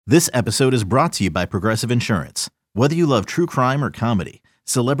This episode is brought to you by Progressive Insurance. Whether you love true crime or comedy,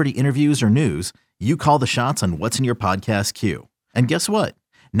 celebrity interviews or news, you call the shots on what's in your podcast queue. And guess what?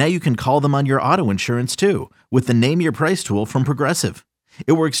 Now you can call them on your auto insurance too with the Name Your Price tool from Progressive.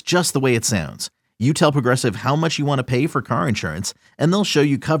 It works just the way it sounds. You tell Progressive how much you want to pay for car insurance, and they'll show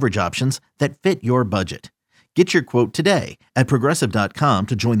you coverage options that fit your budget. Get your quote today at Progressive.com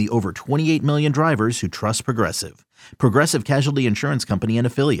to join the over 28 million drivers who trust Progressive. Progressive Casualty Insurance Company and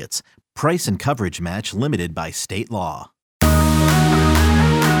Affiliates. Price and coverage match limited by state law.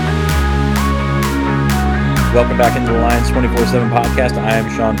 Welcome back into the Lions 24/7 podcast. I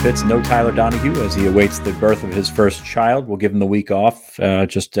am Sean Pitts. No Tyler Donahue as he awaits the birth of his first child. We'll give him the week off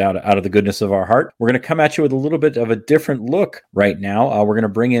just out of the goodness of our heart. We're going to come at you with a little bit of a different look right now. We're going to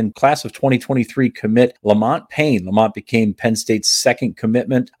bring in class of 2023 commit Lamont Payne. Lamont became Penn State's second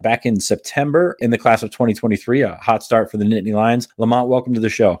commitment back in September in the class of 2023. A hot start for the Nittany Lions. Lamont, welcome to the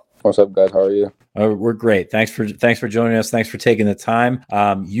show. What's up, guys? How are you? We're great. Thanks for joining us. Thanks for taking the time.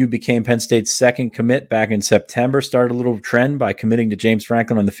 You became Penn State's second commit back in September. Started a little trend by committing to James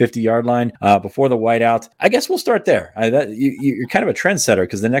Franklin on the 50-yard line before the whiteout. I guess we'll start there. You're kind of a trendsetter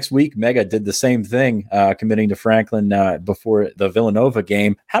because the next week Mega did the same thing, committing to Franklin before the Villanova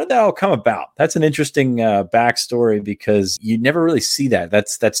game. How did that all come about? That's an interesting backstory because you never really see that.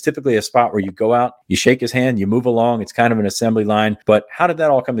 That's typically a spot where you go out, you shake his hand, you move along. It's kind of an assembly line. But how did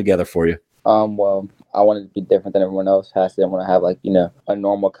that all come together for you? Well, I wanted to be different than everyone else has. I didn't want to have a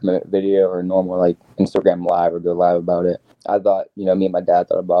normal commitment video or a normal Instagram live or go live about it. I thought, me and my dad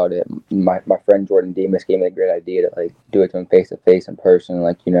thought about it. My friend Jordan Demas gave me a great idea to do it to him face to face in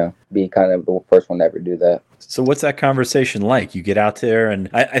person, be kind of the first one to ever do that. So what's that conversation like? You get out there, and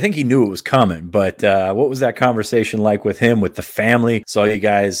I think he knew it was coming, but what was that conversation like with him, with the family? Saw you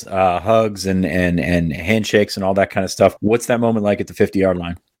guys hugs and handshakes and all that kind of stuff. What's that moment like at the 50-yard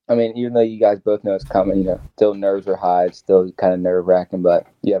line? I mean, even though you guys both know it's coming, still nerves are high, it's still kind of nerve-wracking, but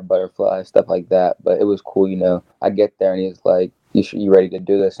you have butterflies, stuff like that. But it was cool, I get there, and he's like, you ready to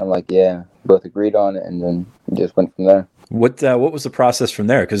do this? I'm like, yeah. Both agreed on it, and then just went from there. What was the process from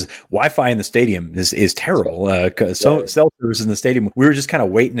there? Because Wi-Fi in the stadium is terrible. Cell service in the stadium. We were just kind of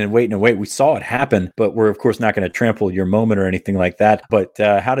waiting. We saw it happen, but we're of course not going to trample your moment or anything like that. But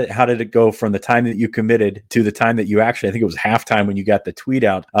how did it go from the time that you committed to the time that you actually? I think it was halftime when you got the tweet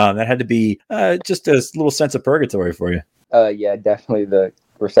out. That had to be just a little sense of purgatory for you. Yeah, definitely the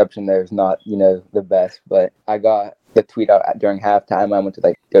reception there is not the best, but I got the tweet out during halftime. I went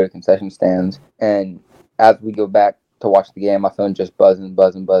to go to concession stands, and as we go back to watch the game, my phone just buzzing.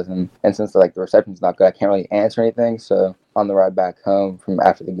 And since the reception's not good, I can't really answer anything. So on the ride back home from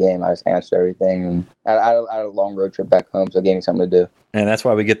after the game, I just answered everything. And I had a long road trip back home, so it gave me something to do. And that's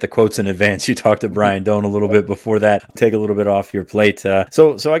why we get the quotes in advance. You talked to Brian Doan a little bit before that. Take a little bit off your plate.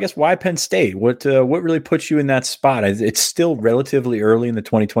 So I guess why Penn State? What really puts you in that spot? It's still relatively early in the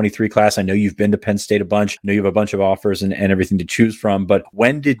 2023 class. I know you've been to Penn State a bunch. I know you have a bunch of offers and everything to choose from. But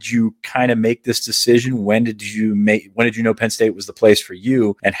when did you kind of make this decision? When did you know Penn State was the place for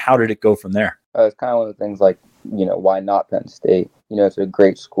you? And how did it go from there? It's kind of one of the things why not Penn State? It's a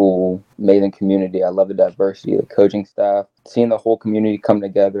great school, amazing community. I love the diversity of the coaching staff. Seeing the whole community come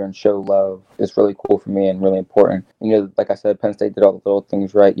together and show love is really cool for me and really important. Like I said, Penn State did all the little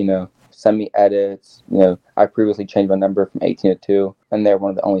things right, send me edits. I previously changed my number from 18 to 2, and they're one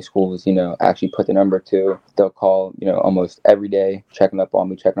of the only schools, actually put the number 2. They'll call, almost every day, checking up on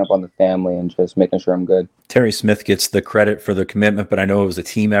me, checking up on the family, and just making sure I'm good. Terry Smith gets the credit for the commitment, but I know it was a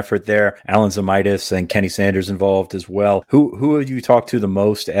team effort there. Alan Zamitis and Kenny Sanders involved as well. Who have you talked to the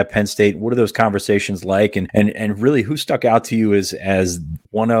most at Penn State? What are those conversations like? And really, who stuck out to you as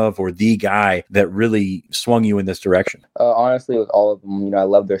one of or the guy that really swung you in this direction? Honestly, it was all of them. I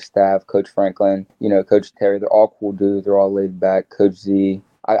love their staff, Coach Franklin, Coach Terry. They're all cool dudes. They're all laid back. Coach Z.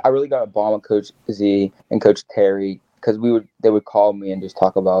 I really got a bond with Coach Z and Coach Terry because they would call me and just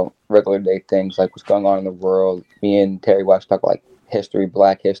talk about regular day things like what's going on in the world. Me and Terry would talk about history,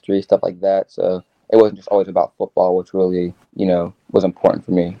 Black history, stuff like that. So it wasn't just always about football, which really, was important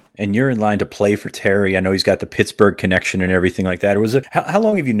for me. And you're in line to play for Terry. I know he's got the Pittsburgh connection and everything like that. How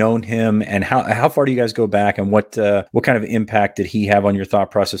long have you known him, and how far do you guys go back, and what kind of impact did he have on your thought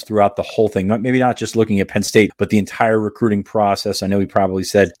process throughout the whole thing? Maybe not just looking at Penn State, but the entire recruiting process. I know he probably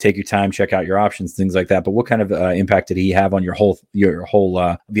said, take your time, check out your options, things like that. But what kind of impact did he have on your whole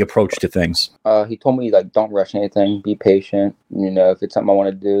the approach to things? He told me don't rush anything, be patient. If it's something I want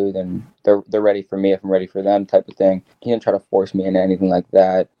to do, then they're ready for me if I'm ready for them, type of thing. He didn't try to force me into anything like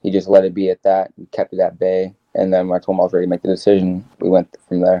that. He just let it be at that and kept it at bay. And then when I told him I was ready to make the decision, we went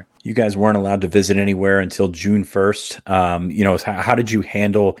from there. You guys weren't allowed to visit anywhere until June 1st. How did you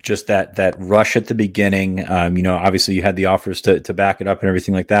handle just that rush at the beginning? Obviously you had the offers to back it up and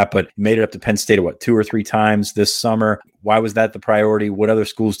everything like that, but you made it up to Penn State, 2 or 3 times this summer. Why was that the priority? What other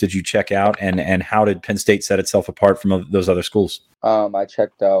schools did you check out? And how did Penn State set itself apart from those other schools? I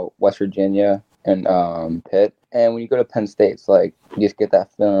checked out West Virginia and Pitt. And when you go to Penn State, it's like you just get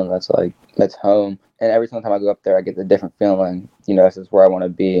that feeling that's home. And every single time I go up there, I get a different feeling. This is where I want to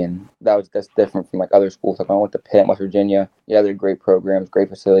be. And that's different from other schools. Like when I went to Pitt and West Virginia, yeah, they're great programs, great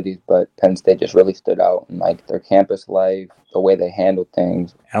facilities, but Penn State just really stood out. And their campus life, the way they handle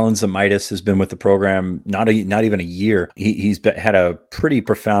things. Alan Zamitis has been with the program not even a year. He's had a pretty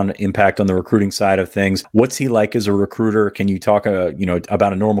profound impact on the recruiting side of things. What's he like as a recruiter? Can you talk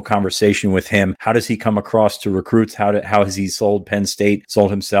about a normal conversation with him? How does he come across to recruits? How has he sold Penn State, sold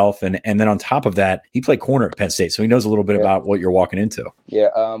himself? And then on top of that, he played corner at Penn State, so he knows a little bit about what you're walking into. Yeah,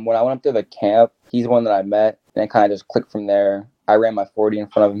 when I went up to the camp, he's one that I met, and it kind of just clicked from there. I ran my 40 in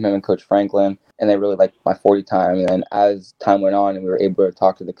front of him and Coach Franklin, and they really liked my 40 time. And then as time went on and we were able to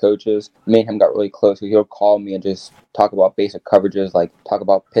talk to the coaches, me and him got really close. So he'll call me and just talk about basic coverages, talk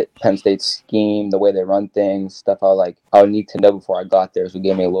about Penn State's scheme, the way they run things, stuff I would need to know before I got there. So he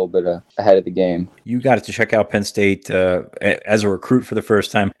gave me a little bit ahead of the game. You got to check out Penn State as a recruit for the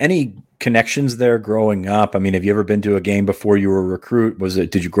first time. Any connections there growing up? I mean, have you ever been to a game before you were a recruit?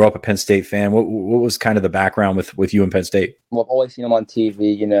 Did you grow up a Penn State fan? What was kind of the background with you and Penn State? Well, I've always seen them on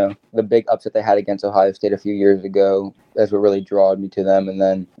TV, the big upset they had against Ohio State a few years ago. That's what really drawed me to them. And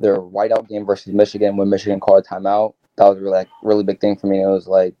then their whiteout game versus Michigan, when Michigan called a timeout, that was a really big thing for me. It was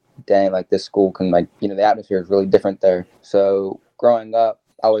dang, this school can the atmosphere is really different there. So growing up,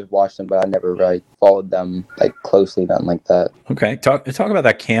 I always watched them, but I never followed them closely, nothing like that. Okay, talk about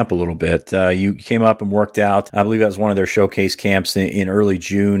that camp a little bit. You came up and worked out. I believe that was one of their showcase camps in early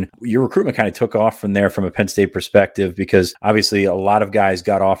June. Your recruitment kind of took off from there from a Penn State perspective, because obviously a lot of guys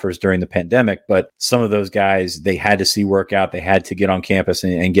got offers during the pandemic, but some of those guys, they had to see workout. They had to get on campus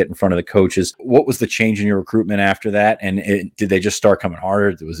and get in front of the coaches. What was the change in your recruitment after that? And did they just start coming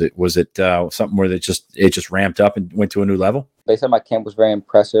harder? Was it something where it just ramped up and went to a new level? They said my camp was very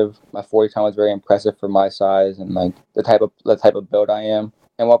impressive. My 40 time was very impressive for my size and the type of build I am.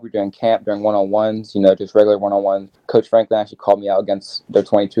 And while we were doing camp, during one-on-ones, just regular one-on-ones, Coach Franklin actually called me out against their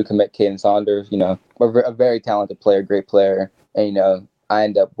 22 commit, Caden Saunders. A very talented player, great player. And, I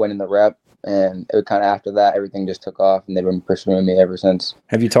ended up winning the rep. And it was kind of after that, everything just took off, and they've been pursuing me ever since.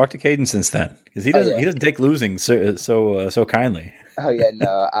 Have you talked to Caden since then? Because he doesn't take losing so kindly. Oh yeah,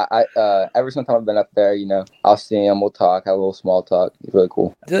 no. I every single time I've been up there, I'll see him, we'll talk, have a little small talk. It's really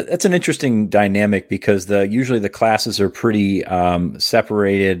cool. That's an interesting dynamic, because usually the classes are pretty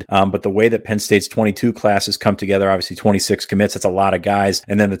separated, but the way that Penn State's 22 classes come together, obviously 26 commits, that's a lot of guys,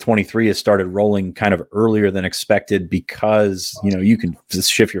 and then the 23 has started rolling kind of earlier than expected, because you can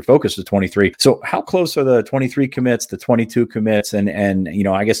just shift your focus to 23. So how close are the 23 commits, the 22 commits, and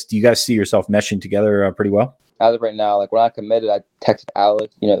I guess, do you guys see yourself meshing together pretty well? As of right now, when I committed, I texted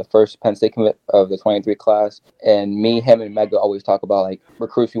Alex, the first Penn State commit of the 23 class. And me, him, and Mega always talk about,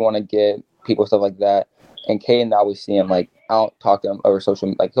 recruits we want to get, people, stuff like that. And Caden, I always see him, I don't talk to him over social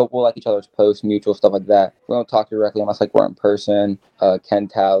media. We'll like each other's posts, mutual, stuff like that. We don't talk directly unless, we're in person. Ken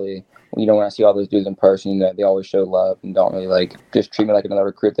Talley. When I see all those dudes in person, they always show love and don't really just treat me like another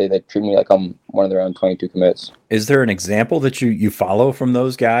recruit. They treat me like I'm one of their own 22 commits. Is there an example that you follow from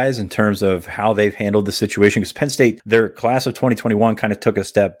those guys in terms of how they've handled the situation? Because Penn State, their class of 2021 kind of took a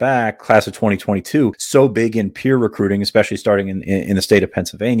step back. Class of 2022, so big in peer recruiting, especially starting in the state of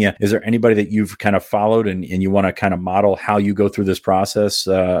Pennsylvania. Is there anybody that you've kind of followed and you want to kind of model how you go through this process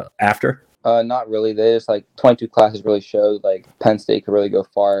after? Not really. They just 22 classes really showed Penn State could really go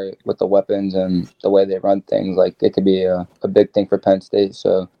far with the weapons and the way they run things. It could be a big thing for Penn State.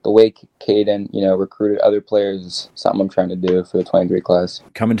 So the way Caden, recruited other players is something I'm trying to do for the 23 class.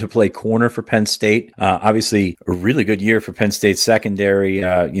 Coming to play corner for Penn State. Obviously a really good year for Penn State secondary,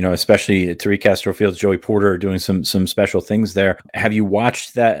 especially Tariq Castro-Fields, Joey Porter are doing some special things there. Have you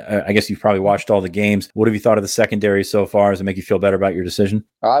watched that? I guess you've probably watched all the games. What have you thought of the secondary so far? Does it make you feel better about your decision?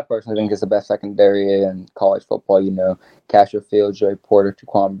 I personally think it's the best secondary in college football. Castro-Fields, Joey Porter,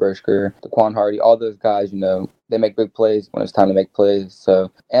 Taquan Brisker, Daquan Hardy, all those guys, they make big plays when it's time to make plays.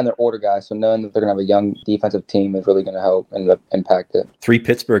 So, and they're older guys, so knowing that they're going to have a young defensive team is really going to help and impact it. 3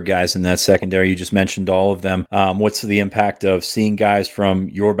 Pittsburgh guys in that secondary. You just mentioned all of them. What's the impact of seeing guys from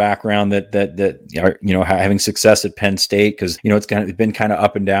your background that are having success at Penn State? Because it's been kind of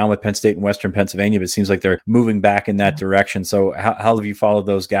up and down with Penn State and Western Pennsylvania, but it seems like they're moving back in that direction. So how have you followed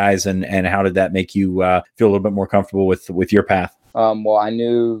those guys, and how did that make you feel a little bit more comfortable with your path? Well, I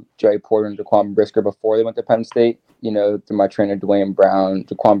knew Joey Porter and Jaquan Brisker before they went to Penn State. Through my trainer, Dwayne Brown.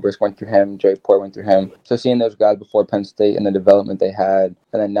 Jaquan Brisker went through him. Joey Porter went through him. So seeing those guys before Penn State and the development they had,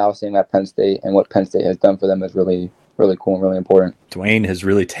 and then now seeing at Penn State and what Penn State has done for them is really, really cool and really important. Dwayne has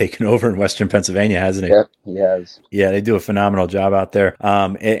really taken over in Western Pennsylvania, hasn't he? Yep, he has. Yeah, they do a phenomenal job out there.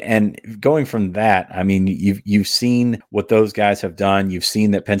 And going from that, I mean, you've seen what those guys have done. You've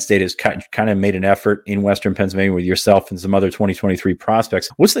seen that Penn State has kind of made an effort in Western Pennsylvania with yourself and some other 2023 prospects.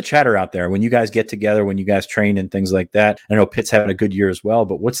 What's the chatter out there when you guys get together, when you guys train and things like that? I know Pitt's having a good year as well,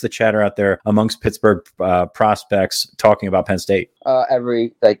 but what's the chatter out there amongst Pittsburgh prospects talking about Penn State?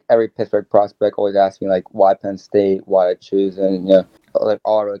 Every Pittsburgh prospect always asks me why Penn State, why I choose, and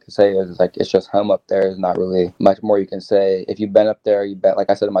all I really can say is it's just home up there. There's not really much more you can say. If you've been up there, like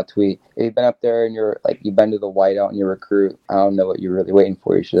I said in my tweet, if you've been up there and you've been to the whiteout and you recruit, I don't know what you're really waiting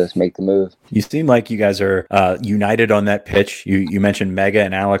for. You should just make the move. You seem like you guys are united on that pitch. You mentioned Mega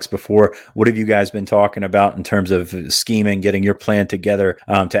and Alex before. What have you guys been talking about in terms of scheming, getting your plan together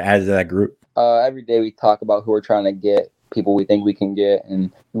to add to that group? Every day we talk about who we're trying to get, people we think we can get,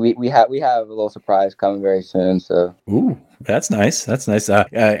 and we have a little surprise coming very soon. So, ooh, that's nice. That's nice. I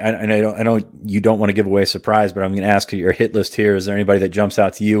know you don't want to give away a surprise, but I'm going to ask you your hit list here. Is there anybody that jumps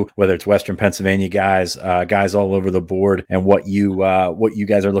out to you, whether it's Western Pennsylvania guys all over the board, and what you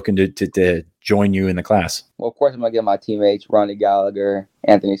guys are looking to join you in the class? Well, of course, I'm going to get my teammates, Ronnie Gallagher,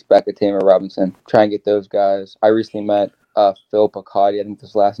 Anthony Speckett, Tamer Robinson. Try and get those guys. I recently met Phil Picardi, I think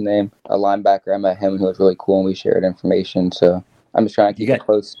that's his last name, a linebacker. I met him, and he was really cool, and we shared information. So I'm just trying to keep a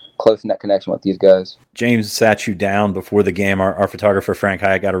close net connection with these guys. James sat you down before the game. Our photographer, Frank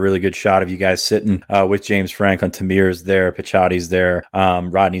Hyatt, got a really good shot of you guys sitting with James Franklin. Tamir's there, Pichotti's there,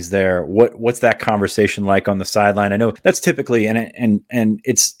 Rodney's there. What's that conversation like on the sideline? I know that's typically, and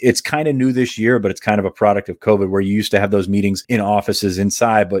it's kind of new this year, but it's kind of a product of COVID, where you used to have those meetings in offices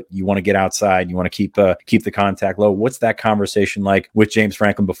inside, but you want to get outside. You want to keep the contact low. What's that conversation like with James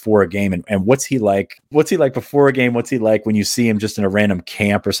Franklin before a game, and what's he like? What's he like before a game? What's he like when you see him just in a random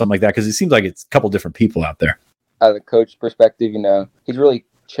camp or something like that? Because it seems like it's a couple different people out there. As a coach perspective, he's really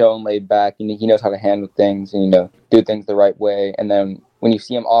chill and laid back. He knows how to handle things and, do things the right way. And then when you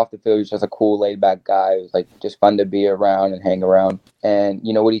see him off the field, he's just a cool, laid back guy. It was just fun to be around and hang around. And,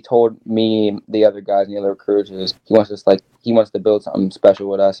 what he told me, the other guys and the other recruiters is he wants to build something special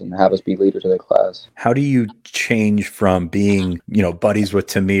with us and have us be leaders of the class. How do you change from being, buddies with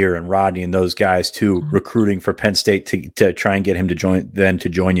Tamir and Rodney and those guys to recruiting for Penn State to try and get him to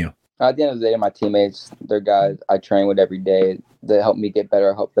join you? At the end of the day, my teammates, they're guys I train with every day. They help me get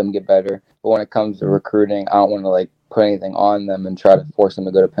better, help them get better. But when it comes to recruiting, I don't want to put anything on them and try to force them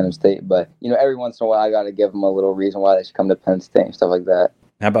to go to Penn State. But, every once in a while, I got to give them a little reason why they should come to Penn State and stuff like that.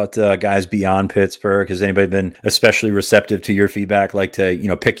 How about guys beyond Pittsburgh? Has anybody been especially receptive to your feedback, like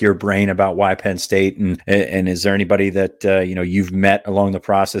to pick your brain about why Penn State? And is there anybody that you've met along the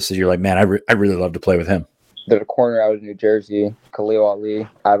process that you're like, man, I really love to play with him? There's a corner out in New Jersey, Khalil Ali.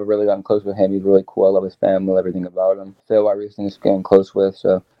 I've really gotten close with him. He's really cool. I love his family, everything about him. Phil, I recently just getting close with.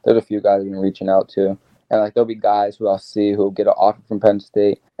 So there's a few guys I've been reaching out to. And there'll be guys who I'll see who'll get an offer from Penn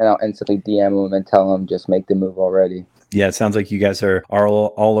State, and I'll instantly DM them and tell them just make the move already. Yeah, it sounds like you guys are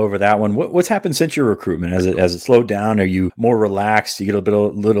all over that one. What's happened since your recruitment? Has it slowed down? Are you more relaxed? You get a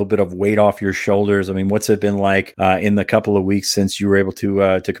little bit of weight off your shoulders? I mean, what's it been like in the couple of weeks since you were able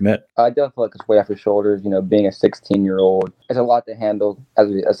to commit? I definitely feel like it's weight off your shoulders. Being a 16-year-old, it's a lot to handle. As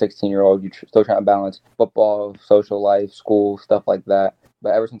a 16-year-old, you're still trying to balance football, social life, school, stuff like that.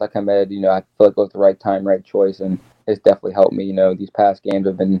 But ever since I committed, I feel like it was the right time, right choice, and it's definitely helped me. These past games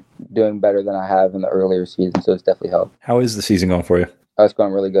have been doing better than I have in the earlier season, so it's definitely helped. How is the season going for you? It's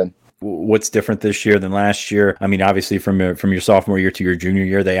going really good. What's different this year than last year? I mean, obviously from your sophomore year to your junior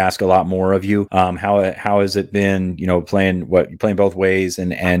year, they ask a lot more of you. How has it been, playing both ways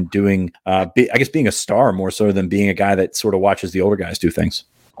and doing, I guess being a star more so than being a guy that sort of watches the older guys do things?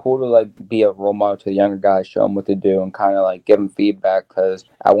 Cool to be a role model to the younger guys, show them what to do, and kind of give them feedback. Because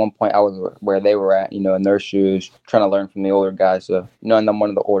at one point I was where they were at, in their shoes, trying to learn from the older guys. So and I'm one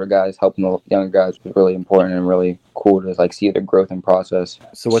of the older guys helping the younger guys was really important and really cool to see their growth and process.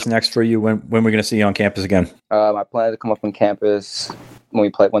 So what's next for you? When we're going to see you on campus again? I plan to come up on campus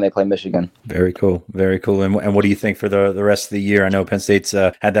when they play Michigan. Very cool. Very cool. And what do you think for the rest of the year? I know Penn State's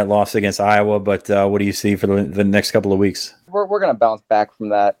had that loss against Iowa, but what do you see for the next couple of weeks? We're going to bounce back from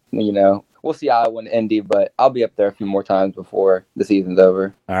that. We'll see Iowa and Indy, but I'll be up there a few more times before the season's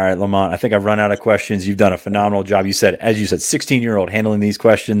over. All right, Lamont, I think I've run out of questions. You've done a phenomenal job. As you said, 16-year-old handling these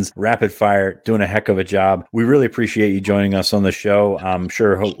questions, rapid fire, doing a heck of a job. We really appreciate you joining us on the show. I'm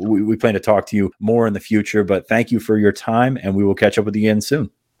sure we plan to talk to you more in the future, but thank you for your time, and we will catch up with you again soon.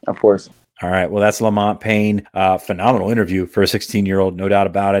 Of course. All right. Well, that's Lamont Payne. Phenomenal interview for a 16-year-old, no doubt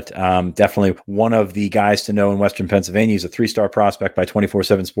about it. Definitely one of the guys to know in Western Pennsylvania. He's a 3-star prospect by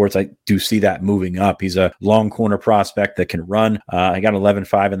 24/7 Sports. I do see that moving up. He's a long corner prospect that can run. He got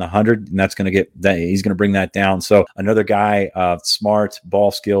 11.5 in the 100, and that's going to he's going to bring that down. So another guy, smart, ball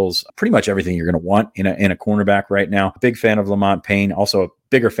skills, pretty much everything you're going to want in a cornerback right now. Big fan of Lamont Payne. Also a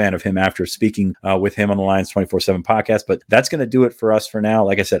bigger fan of him after speaking with him on the Lions 24/7 podcast. But that's going to do it for us for now.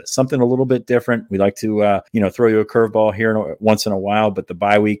 Like I said, something a little bit different. We like to throw you a curveball here once in a while, but the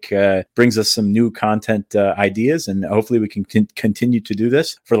bye week brings us some new content ideas, and hopefully we can continue to do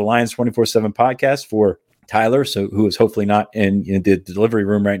this for the Lions 24/7 podcast. For Tyler, who is hopefully not in the delivery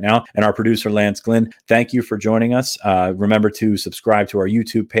room right now, and our producer, Lance Glynn, thank you for joining us. Remember to subscribe to our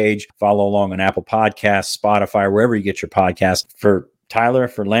YouTube page, follow along on Apple Podcasts, Spotify, wherever you get your podcasts. For Tyler,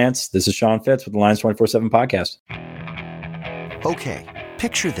 for Lance, this is Sean Fitz with the Lions 24/7 podcast. Okay,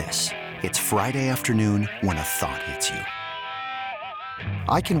 picture this. It's Friday afternoon when a thought hits you.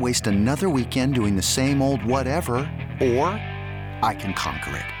 I can waste another weekend doing the same old whatever, or I can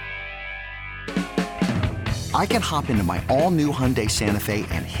conquer it. I can hop into my all-new Hyundai Santa Fe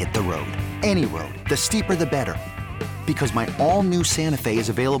and hit the road. Any road. The steeper, the better. Because my all-new Santa Fe is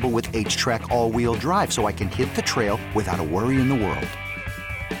available with H-Track all-wheel drive, so I can hit the trail without a worry in the world.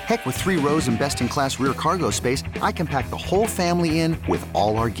 Heck, with 3 rows and best-in-class rear cargo space, I can pack the whole family in with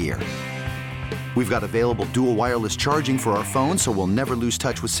all our gear. We've got available dual wireless charging for our phones, so we'll never lose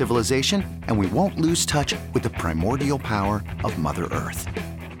touch with civilization, and we won't lose touch with the primordial power of Mother Earth.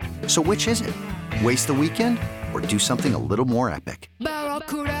 So which is it? Waste the weekend or do something a little more epic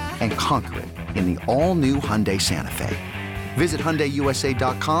and conquer it in the all-new Hyundai Santa Fe. Visit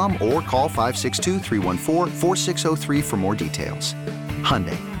HyundaiUSA.com or call 562-314-4603 for more details.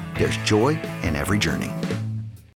 Hyundai, there's joy in every journey.